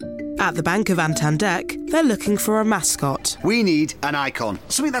At the Bank of Antandek, they're looking for a mascot. We need an icon.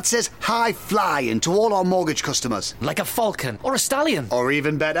 Something that says high flying to all our mortgage customers. Like a falcon or a stallion. Or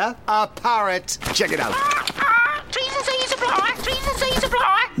even better, a parrot. Check it out.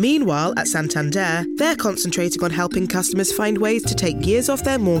 Meanwhile, at Santander, they're concentrating on helping customers find ways to take years off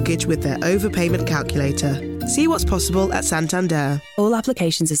their mortgage with their overpayment calculator. See what's possible at Santander. All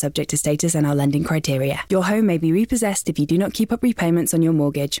applications are subject to status and our lending criteria. Your home may be repossessed if you do not keep up repayments on your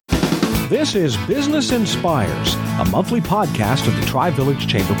mortgage. This is Business Inspires, a monthly podcast of the Tri-Village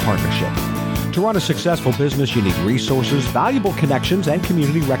Chamber Partnership. To run a successful business, you need resources, valuable connections, and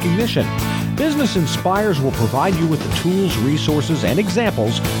community recognition. Business Inspires will provide you with the tools, resources, and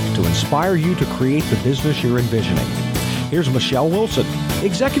examples to inspire you to create the business you're envisioning. Here's Michelle Wilson,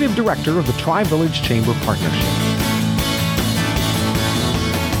 Executive Director of the Tri-Village Chamber Partnership.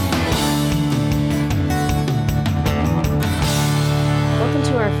 Welcome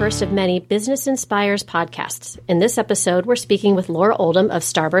to our first of many Business Inspires podcasts. In this episode, we're speaking with Laura Oldham of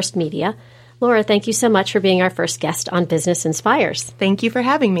Starburst Media. Laura, thank you so much for being our first guest on Business Inspires. Thank you for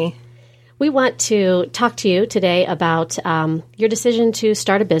having me. We want to talk to you today about your decision to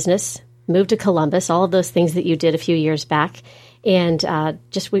start a business, move to Columbus, all of those things that you did a few years back, and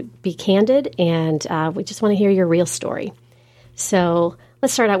just be candid, and we just want to hear your real story. So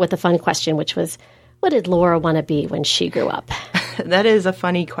let's start out with the fun question, which was, what did Laura want to be when she grew up? That is a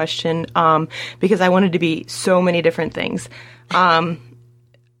funny question because I wanted to be so many different things.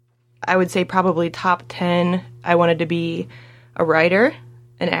 I would say probably top 10, I wanted to be a writer,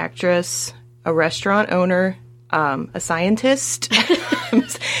 an actress, a restaurant owner, a scientist.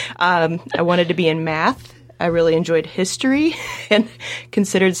 I wanted to be in math. I really enjoyed history and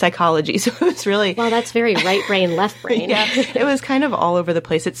considered psychology. So it was really... Well, that's very right brain, left brain. Yeah, it was kind of all over the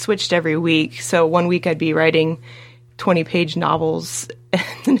place. It switched every week. So one week I'd be writing 20-page novels. And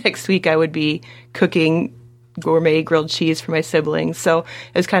the next week I would be cooking gourmet grilled cheese for my siblings. So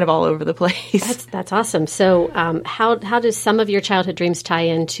it was kind of all over the place. That's awesome. So how does some of your childhood dreams tie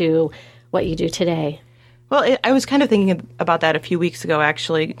into what you do today? Well, I was kind of thinking about that a few weeks ago,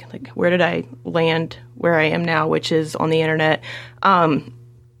 actually. Like, where did I land where I am now, which is on the internet?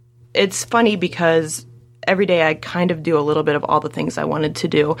 It's funny because every day I kind of do a little bit of all the things I wanted to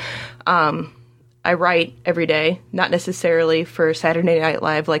do. I write every day, not necessarily for Saturday Night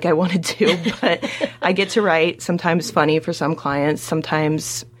Live like I wanted to, but I get to write, sometimes funny for some clients,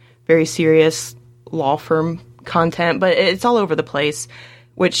 sometimes very serious law firm content, but it's all over the place,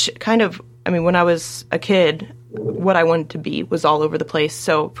 which kind of, I mean, when I was a kid, what I wanted to be was all over the place.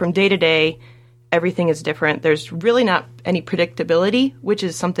 So from day to day, everything is different. There's really not any predictability, which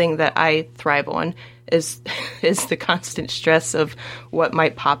is something that I thrive on, is the constant stress of what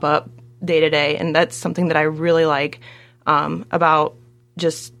might pop up day to day. And that's something that I really like about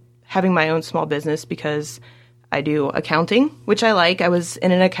just having my own small business, because I do accounting, which I like. I was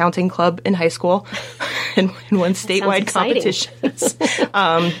in an accounting club in high school and won statewide competitions.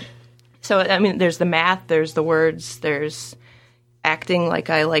 So, I mean, there's the math, there's the words, there's acting. Like,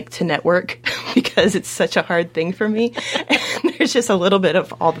 I like to network because it's such a hard thing for me. And there's just a little bit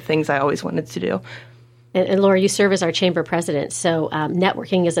of all the things I always wanted to do. And Laura, you serve as our chamber president, so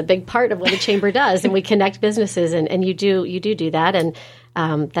networking is a big part of what the chamber does, and we connect businesses, and you do that,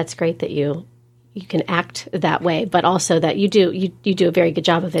 and that's great that you can act that way, but also that you do a very good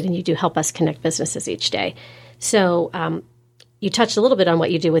job of it, and you do help us connect businesses each day. So you touched a little bit on what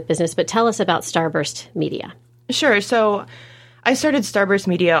you do with business, but tell us about Starburst Media. Sure. So I started Starburst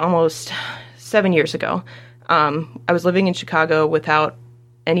Media almost 7 years ago. I was living in Chicago without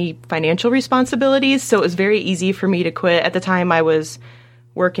any financial responsibilities, so it was very easy for me to quit. At the time, I was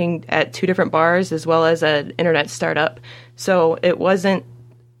working at 2 different bars as well as an internet startup, so it wasn't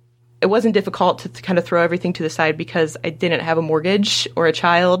difficult to kind of throw everything to the side because I didn't have a mortgage or a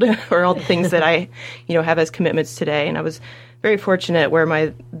child or all the things that I, have as commitments today. And I was very fortunate where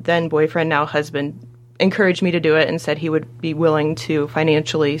my then boyfriend, now husband, encouraged me to do it and said he would be willing to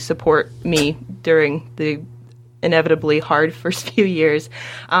financially support me during the inevitably hard first few years.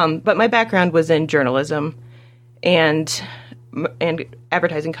 But my background was in journalism, and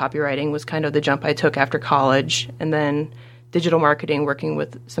advertising copywriting was kind of the jump I took after college, and then digital marketing, working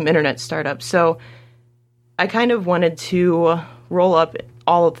with some internet startups. So I kind of wanted to roll up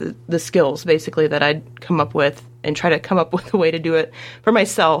all of the skills, basically, that I'd come up with and try to come up with a way to do it for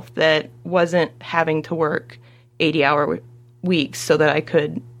myself that wasn't having to work 80-hour weeks so that I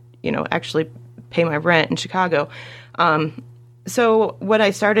could, actually pay my rent in Chicago. So when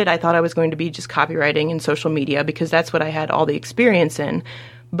I started, I thought I was going to be just copywriting and social media because that's what I had all the experience in.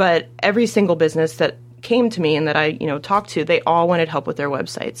 But every single business that came to me and that I, talked to, they all wanted help with their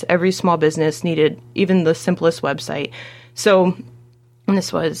websites. Every small business needed even the simplest website. So, and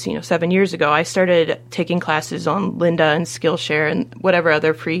this was, 7 years ago, I started taking classes on Lynda and Skillshare and whatever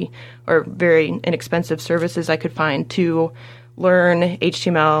other free or very inexpensive services I could find to learn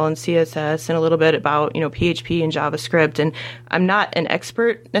HTML and CSS and a little bit about, PHP and JavaScript. And I'm not an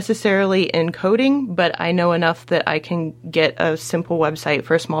expert necessarily in coding, but I know enough that I can get a simple website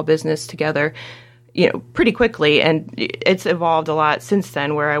for a small business together, pretty quickly. And it's evolved a lot since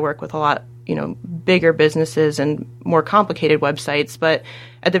then, where I work with a lot, bigger businesses and more complicated websites. But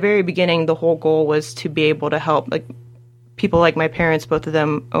at the very beginning, the whole goal was to be able to help, like, people like my parents, both of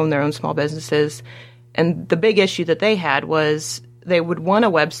them own their own small businesses. And the big issue that they had was they would want a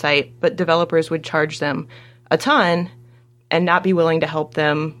website, but developers would charge them a ton and not be willing to help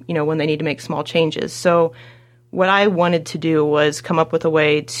them, when they need to make small changes. So what I wanted to do was come up with a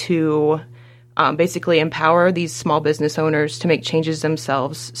way to basically empower these small business owners to make changes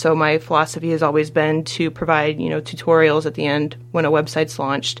themselves. So my philosophy has always been to provide, tutorials at the end when a website's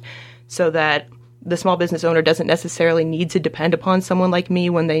launched, so that the small business owner doesn't necessarily need to depend upon someone like me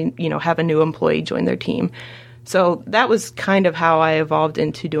when they, have a new employee join their team. So that was kind of how I evolved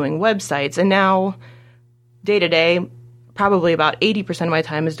into doing websites. And now, day to day, probably about 80% of my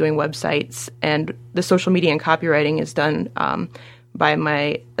time is doing websites, and the social media and copywriting is done by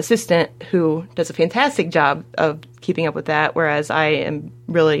my assistant, who does a fantastic job of keeping up with that, whereas I am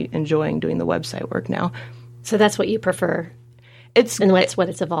really enjoying doing the website work now. So that's what you prefer. And that's what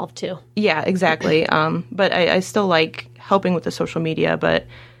it's evolved to. Yeah, exactly. But I still like helping with the social media, but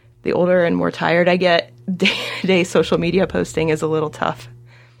the older and more tired I get, day-to-day social media posting is a little tough.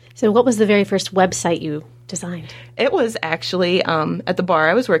 So what was the very first website you designed? It was actually at the bar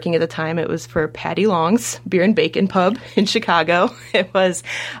I was working at the time. It was for Patty Long's Beer and Bacon Pub in Chicago. It was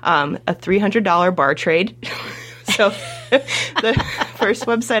a $300 bar trade. So the first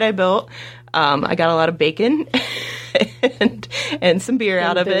website I built, I got a lot of bacon and some beer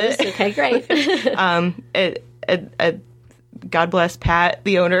out of it. Okay, great. God bless Pat,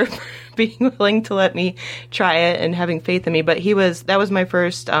 the owner, for being willing to let me try it and having faith in me. But that was my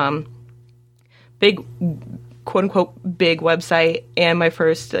first big, quote unquote, big website, and my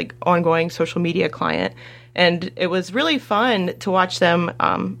first ongoing social media client. And it was really fun to watch them.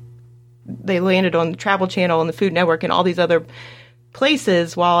 They landed on the Travel Channel and the Food Network and all these other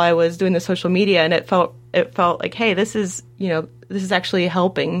places while I was doing the social media, and it felt like, hey, this is actually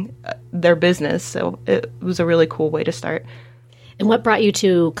helping their business. So it was a really cool way to start. And what brought you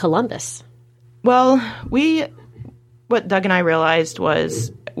to Columbus? Well, what Doug and I realized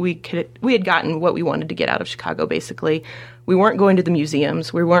was we had gotten what we wanted to get out of Chicago. Basically, we weren't going to the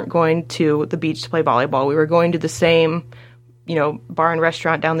museums, we weren't going to the beach to play volleyball. We were going to the same, bar and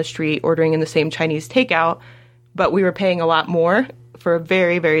restaurant down the street, ordering in the same Chinese takeout, but we were paying a lot more for a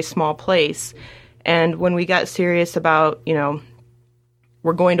very, very small place. And when we got serious about,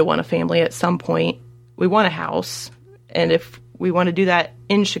 we're going to want a family at some point, we want a house. And if we want to do that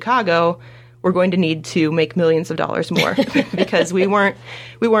in Chicago, we're going to need to make millions of dollars more because we weren't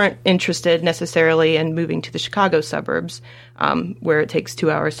interested necessarily in moving to the Chicago suburbs, where it takes 2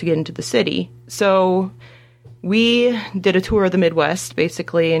 hours to get into the city. So we did a tour of the Midwest,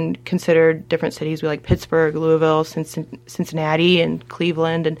 basically, and considered different cities. We like Pittsburgh, Louisville, Cincinnati, and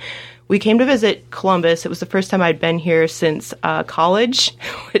Cleveland. And we came to visit Columbus. It was the first time I'd been here since college,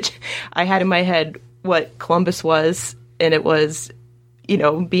 which I had in my head what Columbus was, and it was,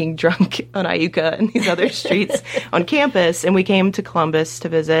 being drunk on Iuka and these other streets on campus. And we came to Columbus to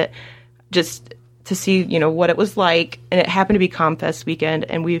visit just to see, what it was like. And it happened to be ComFest weekend,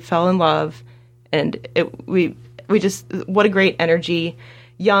 and we fell in love. And we just, what a great energy,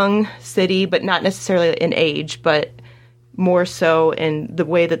 young city, but not necessarily in age, but more so in the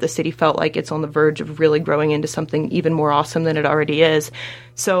way that the city felt like it's on the verge of really growing into something even more awesome than it already is.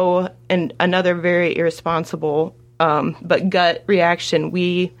 So, and another very irresponsible, but gut reaction,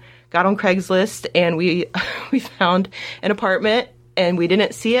 we got on Craigslist and we found an apartment, and we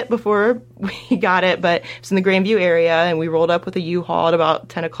didn't see it before we got it, but it's in the Grandview area, and we rolled up with a U-Haul at about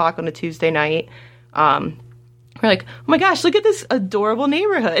 10 o'clock on a Tuesday night. We're like, oh my gosh, look at this adorable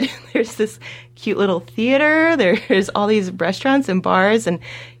neighborhood. There's this cute little theater. There's all these restaurants and bars, and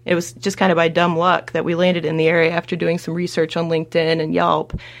it was just kind of by dumb luck that we landed in the area after doing some research on LinkedIn and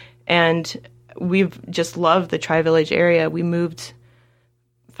Yelp. And we've just loved the Tri-Village area. We moved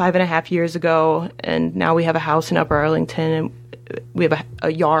 5.5 years ago, and now we have a house in Upper Arlington, and we have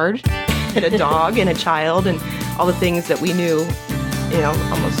a yard and a dog and a child and all the things that we knew,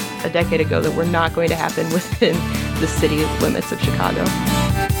 almost a decade ago that were not going to happen within the city limits of Chicago.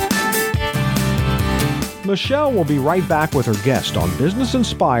 Michelle will be right back with her guest on Business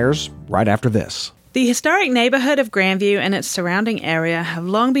Inspires right after this. The historic neighborhood of Grandview and its surrounding area have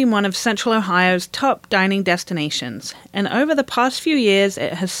long been one of Central Ohio's top dining destinations, and over the past few years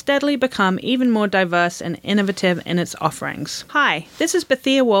it has steadily become even more diverse and innovative in its offerings. Hi, this is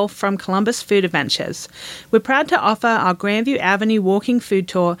Bethia Wolf from Columbus Food Adventures. We're proud to offer our Grandview Avenue walking food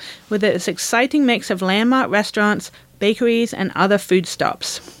tour with its exciting mix of landmark restaurants, bakeries, and other food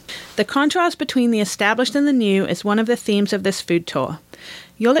stops. The contrast between the established and the new is one of the themes of this food tour.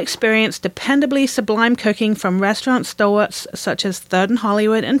 You'll experience dependably sublime cooking from restaurant stalwarts such as Third and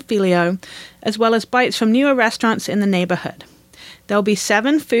Hollywood and Filio, as well as bites from newer restaurants in the neighborhood. There'll be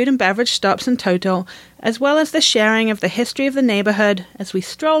 7 food and beverage stops in total, as well as the sharing of the history of the neighborhood as we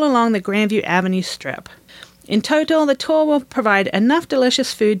stroll along the Grandview Avenue Strip. In total, the tour will provide enough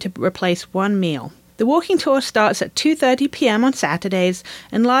delicious food to replace one meal. The walking tour starts at 2:30 p.m. on Saturdays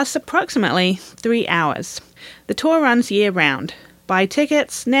and lasts approximately 3 hours. The tour runs year-round. Buy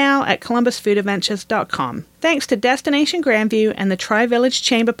tickets now at columbusfoodadventures.com. Thanks to Destination Grandview and the Tri-Village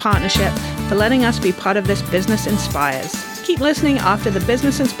Chamber Partnership for letting us be part of this Business Inspires. Keep listening after the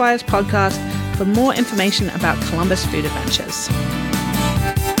Business Inspires podcast for more information about Columbus Food Adventures.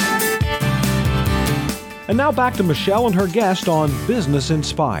 And now back to Michelle and her guest on Business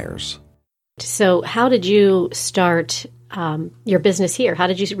Inspires. So how did you start your business here? How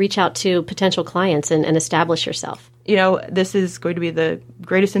did you reach out to potential clients and establish yourself? You know, this is going to be the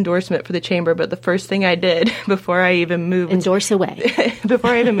greatest endorsement for the chamber, but the first thing I did before I even moved... Endorse away. Before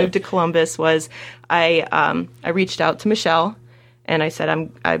I even moved to Columbus was I reached out to Michelle and I said,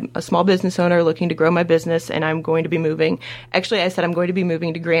 I'm a small business owner looking to grow my business and I'm going to be moving. Actually, I said I'm going to be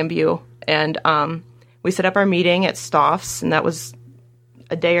moving to Grandview. And we set up our meeting at Stoff's, and that was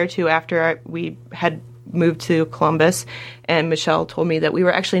a day or two after we had moved to Columbus. And Michelle told me that we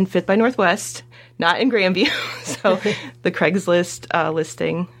were actually in 5th by Northwest, not in Grandview. So the Craigslist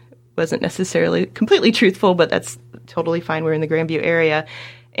listing wasn't necessarily completely truthful, but that's totally fine. We're in the Grandview area.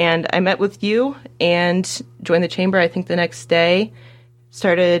 And I met with you and joined the chamber, I think, the next day.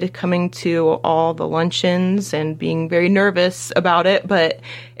 Started coming to all the luncheons and being very nervous about it. But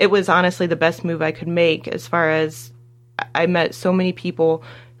it was honestly the best move I could make, as far as I met so many people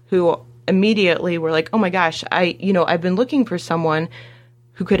who immediately were like, oh my gosh, I've been looking for someone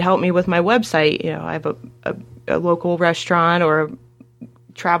who could help me with my website. You know, I have a local restaurant or a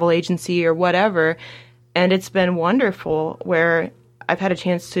travel agency or whatever. And it's been wonderful where I've had a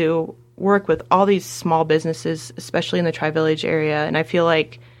chance to work with all these small businesses, especially in the Tri-Village area. And I feel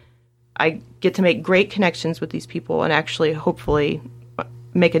like I get to make great connections with these people and actually hopefully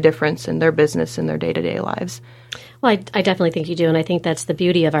make a difference in their business and their day-to-day lives. Well, I definitely think you do. And I think that's the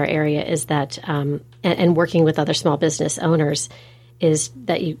beauty of our area is that, and working with other small business owners, is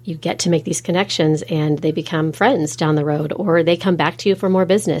that you get to make these connections and they become friends down the road, or they come back to you for more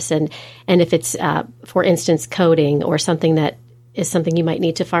business. And if it's, for instance, coding or something that is something you might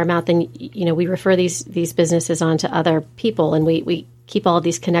need to farm out, then, we refer these businesses on to other people, and we keep all of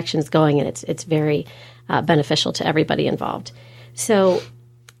these connections going, and it's very beneficial to everybody involved. So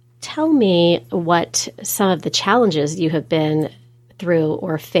tell me what some of the challenges you have been through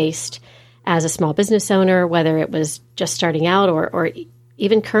or faced as a small business owner, whether it was just starting out or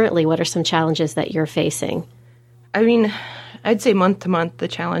even currently. What are some challenges that you're facing? I mean, I'd say month to month, the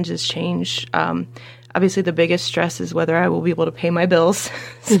challenges change. Obviously, the biggest stress is whether I will be able to pay my bills.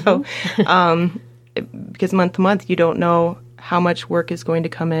 So, because month to month, you don't know how much work is going to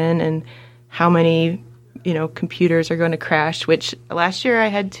come in and how many, computers are going to crash, which last year I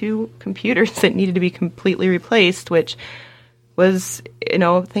had 2 computers that needed to be completely replaced, which was,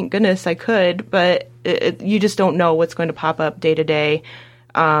 thank goodness I could, but you just don't know what's going to pop up day to day.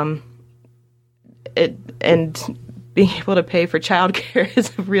 And being able to pay for childcare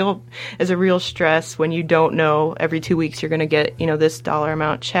is a real stress when you don't know every 2 weeks you're going to get, this dollar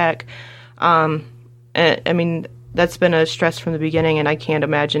amount check. I mean, that's been a stress from the beginning, and I can't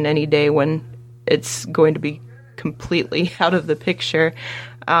imagine any day when it's going to be completely out of the picture.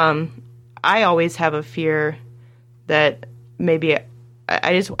 I always have a fear that maybe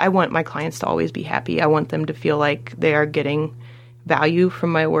I want my clients to always be happy. I want them to feel like they are getting value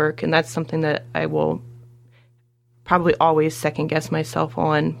from my work, and that's something that I will probably always second guess myself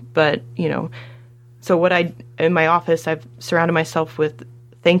on. But, so in my office, I've surrounded myself with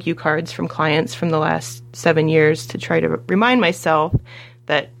thank you cards from clients from the last 7 years to try to remind myself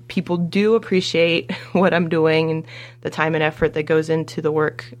that people do appreciate what I'm doing and the time and effort that goes into the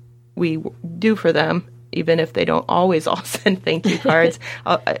work we do for them, even if they don't always all send thank you cards.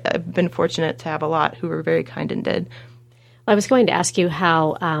 I've been fortunate to have a lot who were very kind and did. I was going to ask you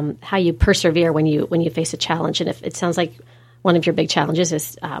how you persevere when you face a challenge, and if it sounds like one of your big challenges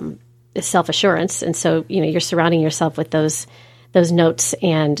is self-assurance, and so you're surrounding yourself with those notes,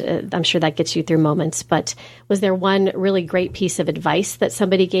 and I'm sure that gets you through moments. But was there one really great piece of advice that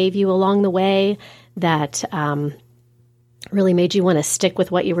somebody gave you along the way that really made you want to stick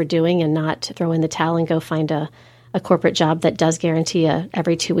with what you were doing and not throw in the towel and go find a corporate job that does guarantee a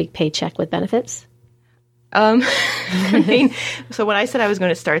every 2-week paycheck with benefits? I mean, so when I said I was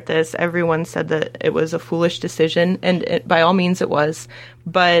going to start this, everyone said that it was a foolish decision, and by all means it was.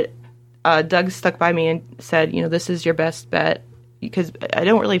 But Doug stuck by me and said, this is your best bet, because I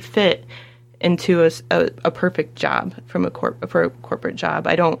don't really fit into a perfect job for a corporate job.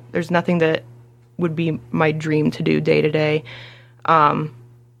 There's nothing that would be my dream to do day to day.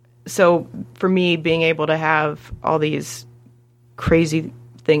 So for me, being able to have all these crazy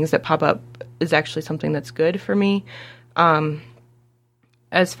things that pop up is actually something that's good for me.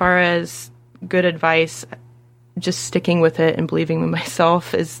 As far as good advice, just sticking with it and believing in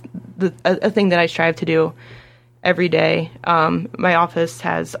myself is a thing that I strive to do every day. My office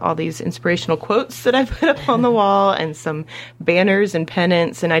has all these inspirational quotes that I put up on the wall and some banners and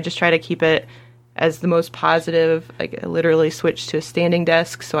pennants, and I just try to keep it as the most positive. I literally switched to a standing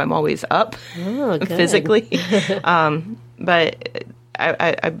desk, so I'm always up physically. But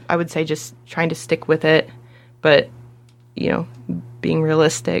I would say just trying to stick with it, but, being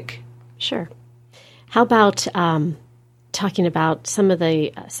realistic. Sure. How about talking about some of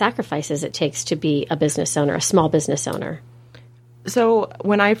the sacrifices it takes to be a business owner, a small business owner? So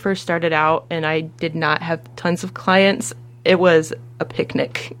when I first started out and I did not have tons of clients, it was a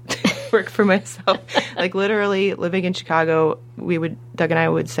picnic to work for myself. Literally living in Chicago, Doug and I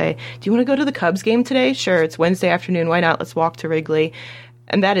would say, do you want to go to the Cubs game today? Sure, it's Wednesday afternoon. Why not? Let's walk to Wrigley.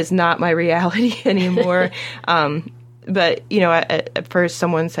 And that is not my reality anymore. But, at first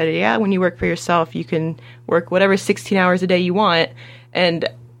someone said, yeah, when you work for yourself, you can work whatever 16 hours a day you want. And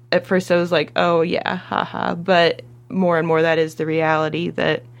at first I was like, oh, yeah, haha. But more and more that is the reality,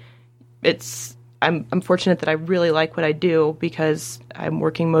 that I'm fortunate that I really like what I do, because I'm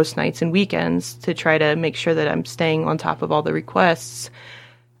working most nights and weekends to try to make sure that I'm staying on top of all the requests.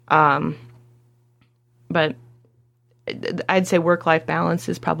 But I'd say work-life balance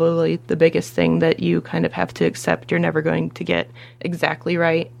is probably the biggest thing that you kind of have to accept. You're never going to get exactly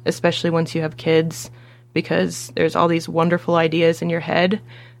right, especially once you have kids, because there's all these wonderful ideas in your head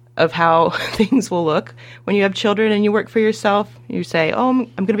of how things will look when you have children and you work for yourself. You say, oh, I'm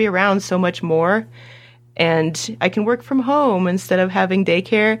going to be around so much more, and I can work from home instead of having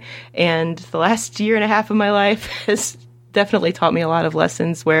daycare. And the last year and a half of my life has definitely taught me a lot of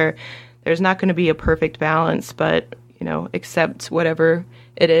lessons where there's not going to be a perfect balance, but accept whatever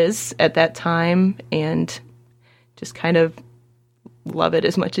it is at that time and just kind of love it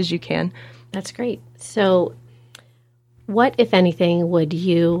as much as you can. That's great. So what, if anything, would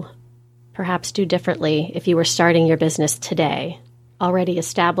you perhaps do differently if you were starting your business today, already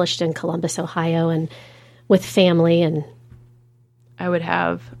established in Columbus, Ohio, and with family? And I would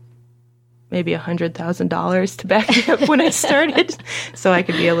have maybe $100,000 to back me up when I started, so I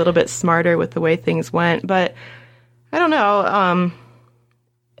could be a little bit smarter with the way things went. But I don't know.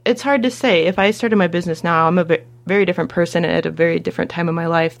 It's hard to say. If I started my business now, I'm a very different person at a very different time of my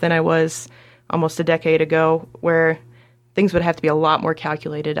life than I was almost a decade ago, where things would have to be a lot more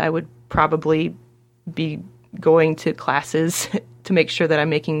calculated. I would probably be going to classes to make sure that I'm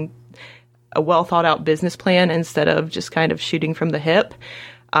making a well-thought-out business plan instead of just kind of shooting from the hip.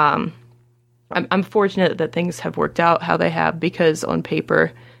 I'm fortunate that things have worked out how they have, because on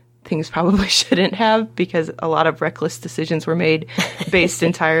paper, things probably shouldn't have, because a lot of reckless decisions were made based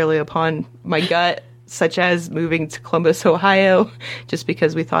entirely upon my gut, such as moving to Columbus, Ohio, just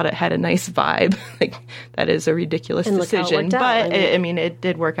because we thought it had a nice vibe. That is a ridiculous decision. But it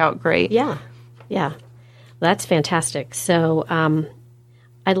did work out great. Yeah. Well, that's fantastic. So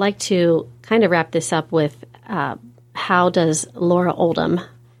I'd like to kind of wrap this up with how does Laura Oldham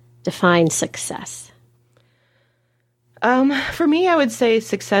define success? For me, I would say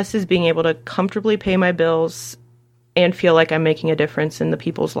success is being able to comfortably pay my bills and feel like I'm making a difference in the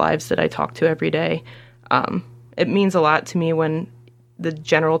people's lives that I talk to every day. It means a lot to me when the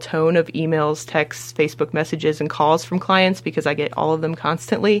general tone of emails, texts, Facebook messages, and calls from clients, because I get all of them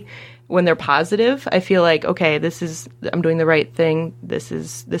constantly. When they're positive, I feel like, okay, I'm doing the right thing. This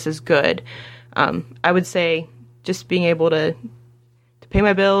is good. I would say just being able to pay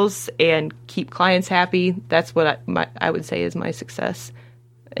my bills and keep clients happy, that's what I would say is my success.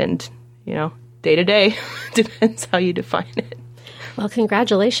 And, day to day depends how you define it. Well,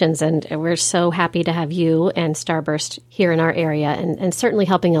 congratulations. And we're so happy to have you and Starburst here in our area and certainly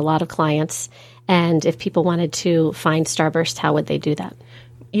helping a lot of clients. And if people wanted to find Starburst, how would they do that?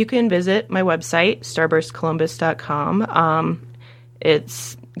 You can visit my website, starburstcolumbus.com.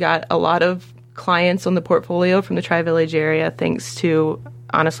 It's got a lot of clients on the portfolio from the Tri-Village area, thanks to,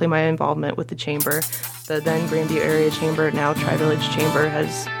 honestly, my involvement with the Chamber. The then Grandview Area Chamber, now Tri-Village Chamber,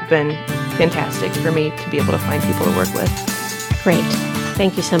 has been fantastic for me to be able to find people to work with. Great.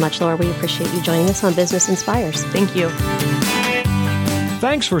 Thank you so much, Laura. We appreciate you joining us on Business Inspires. Thank you.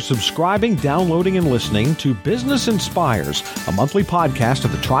 Thanks for subscribing, downloading, and listening to Business Inspires, a monthly podcast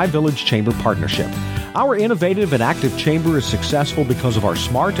of the Tri-Village Chamber Partnership. Our innovative and active chamber is successful because of our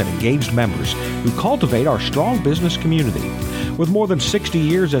smart and engaged members who cultivate our strong business community. With more than 60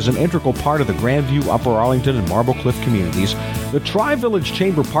 years as an integral part of the Grandview, Upper Arlington, and Marble Cliff communities, the Tri-Village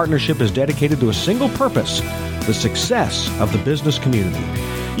Chamber Partnership is dedicated to a single purpose: the success of the business community.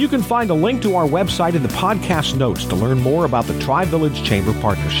 You can find a link to our website in the podcast notes to learn more about the Tri-Village Chamber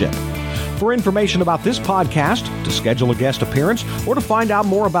Partnership. For information about this podcast, to schedule a guest appearance, or to find out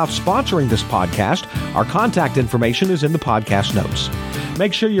more about sponsoring this podcast, our contact information is in the podcast notes.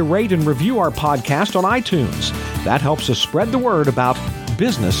 Make sure you rate and review our podcast on iTunes. That helps us spread the word about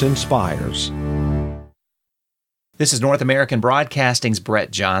Business Inspires. This is North American Broadcasting's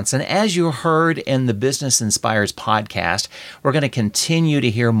Brett Johnson. As you heard in the Business Inspires podcast, we're going to continue to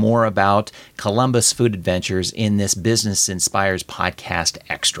hear more about Columbus Food Adventures in this Business Inspires podcast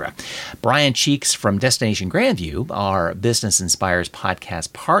extra. Brian Cheeks from Destination Grandview, our Business Inspires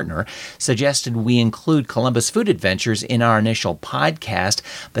podcast partner, suggested we include Columbus Food Adventures in our initial podcast.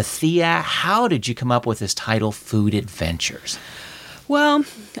 But Thea, how did you come up with this title, Food Adventures? Well,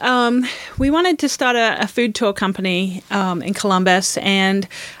 we wanted to start a food tour company in Columbus, and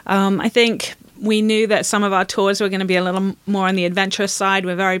I think we knew that some of our tours were going to be a little more on the adventurous side.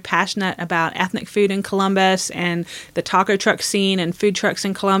 We're very passionate about ethnic food in Columbus and the taco truck scene and food trucks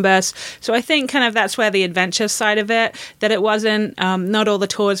in Columbus. So I think kind of that's where the adventure side of it, that it wasn't, not all the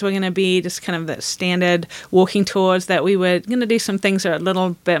tours were going to be just kind of the standard walking tours, that we were going to do some things that are a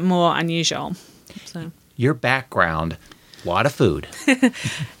little bit more unusual. So your background, a lot of food.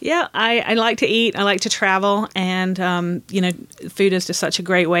 Yeah, I like to eat. I like to travel. And, food is just such a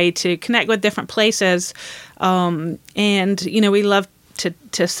great way to connect with different places. And, we love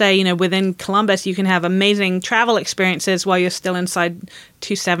to say, within Columbus, you can have amazing travel experiences while you're still inside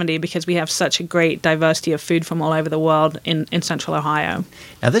 270, because we have such a great diversity of food from all over the world in Central Ohio.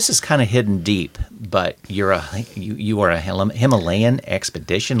 Now, this is kind of hidden deep, but you are a Himalayan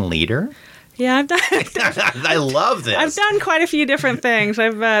expedition leader. Yeah, I've done. I love this. I've done quite a few different things.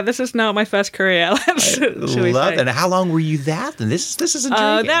 This is not my first career. I love it. How long were you that? And this is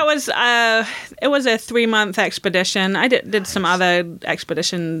intriguing. That was it was a 3-month expedition. I did some other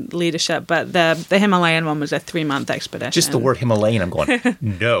expedition leadership, but the Himalayan one was a 3-month expedition. Just the word Himalayan, I'm going,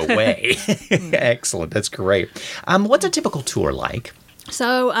 no way. Excellent. That's great. What's a typical tour like?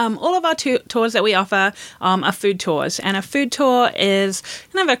 So all of our tours that we offer are food tours, and a food tour is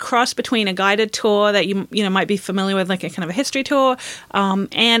kind of a cross between a guided tour that you might be familiar with, like a kind of a history tour,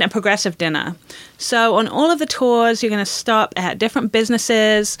 and a progressive dinner. So on all of the tours, you're going to stop at different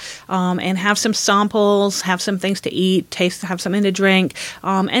businesses and have some samples, have some things to eat, taste, have something to drink,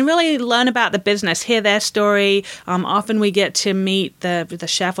 and really learn about the business, hear their story. Often we get to meet the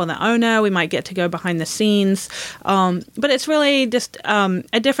chef or the owner. We might get to go behind the scenes. But it's really just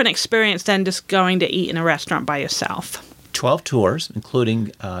a different experience than just going to eat in a restaurant by yourself. 12 tours,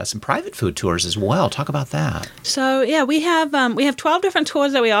 including some private food tours as well. Talk about that. So, yeah, we have 12 different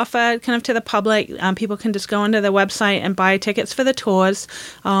tours that we offer kind of to the public. People can just go onto the website and buy tickets for the tours.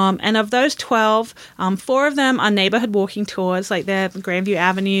 And of those 12, 4 of them are neighborhood walking tours, like the Grandview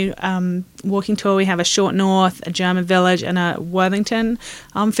Avenue walking tour. We have a Short North, a German Village, and a Worthington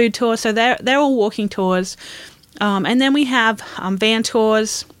food tour. So they're all walking tours. And then we have van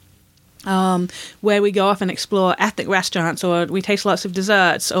tours, where we go off and explore ethnic restaurants, or we taste lots of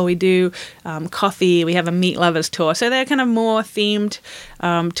desserts, or we do coffee. We have a meat lovers tour. So they're kind of more themed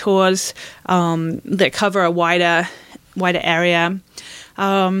tours that cover a wider area.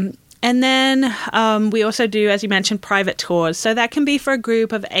 And then we also do, as you mentioned, private tours. So that can be for a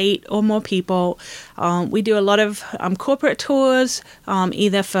group of 8 or more people. We do a lot of corporate tours,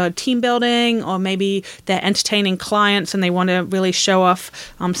 either for team building, or maybe they're entertaining clients and they want to really show off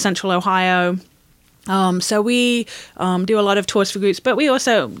Central Ohio. So we do a lot of tours for groups, but we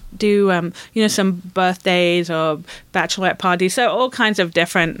also do, some birthdays or bachelorette parties. So all kinds of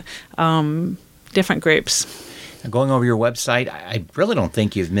different groups. Going over your website, I really don't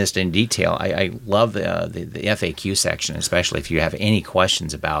think you've missed any detail. I love the FAQ section, especially if you have any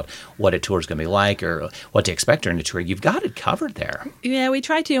questions about what a tour is going to be like or what to expect during the tour. You've got it covered there. Yeah, we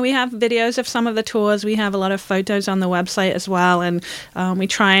try to. We have videos of some of the tours. We have a lot of photos on the website as well, and we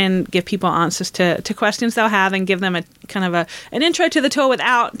try and give people answers to questions they'll have and give them a kind of an intro to the tour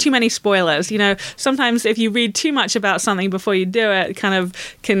without too many spoilers. You know, sometimes if you read too much about something before you do it, kind of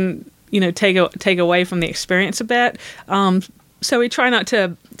can take away from the experience a bit. So we try not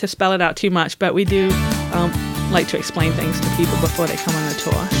to spell it out too much, but we do like to explain things to people before they come on the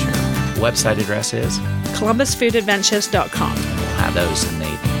tour. Sure. The website address is? ColumbusFoodAdventures.com. We'll have those in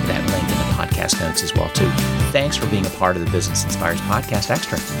that link in the podcast notes as well, too. Thanks for being a part of the Business Inspires Podcast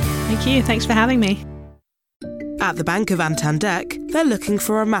Extra. Thank you. Thanks for having me. At the Bank of Antandek, they're looking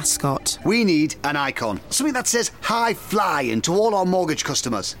for a mascot. We need an icon. Something that says high flying to all our mortgage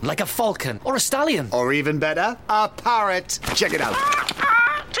customers. Like a falcon or a stallion. Or even better, a parrot. Check it out.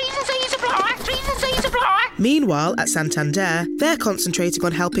 Meanwhile, at Santander, they're concentrating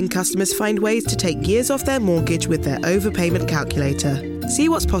on helping customers find ways to take years off their mortgage with their overpayment calculator. See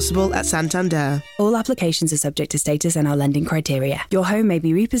what's possible at Santander. All applications are subject to status and our lending criteria. Your home may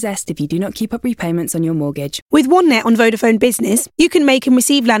be repossessed if you do not keep up repayments on your mortgage. With OneNet on Vodafone Business, you can make and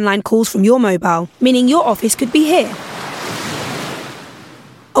receive landline calls from your mobile, meaning your office could be here.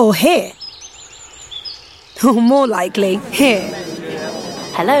 Or here. Or more likely, here.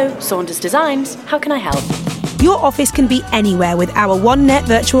 Hello, Saunders Designs. How can I help? Your office can be anywhere with our OneNet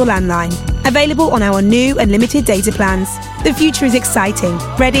virtual landline. Available on our new and limited data plans. The future is exciting.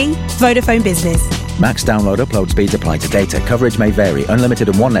 Ready? Vodafone Business. Max download upload speeds apply to data. Coverage may vary. Unlimited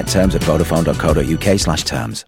and OneNet terms at vodafone.co.uk/terms.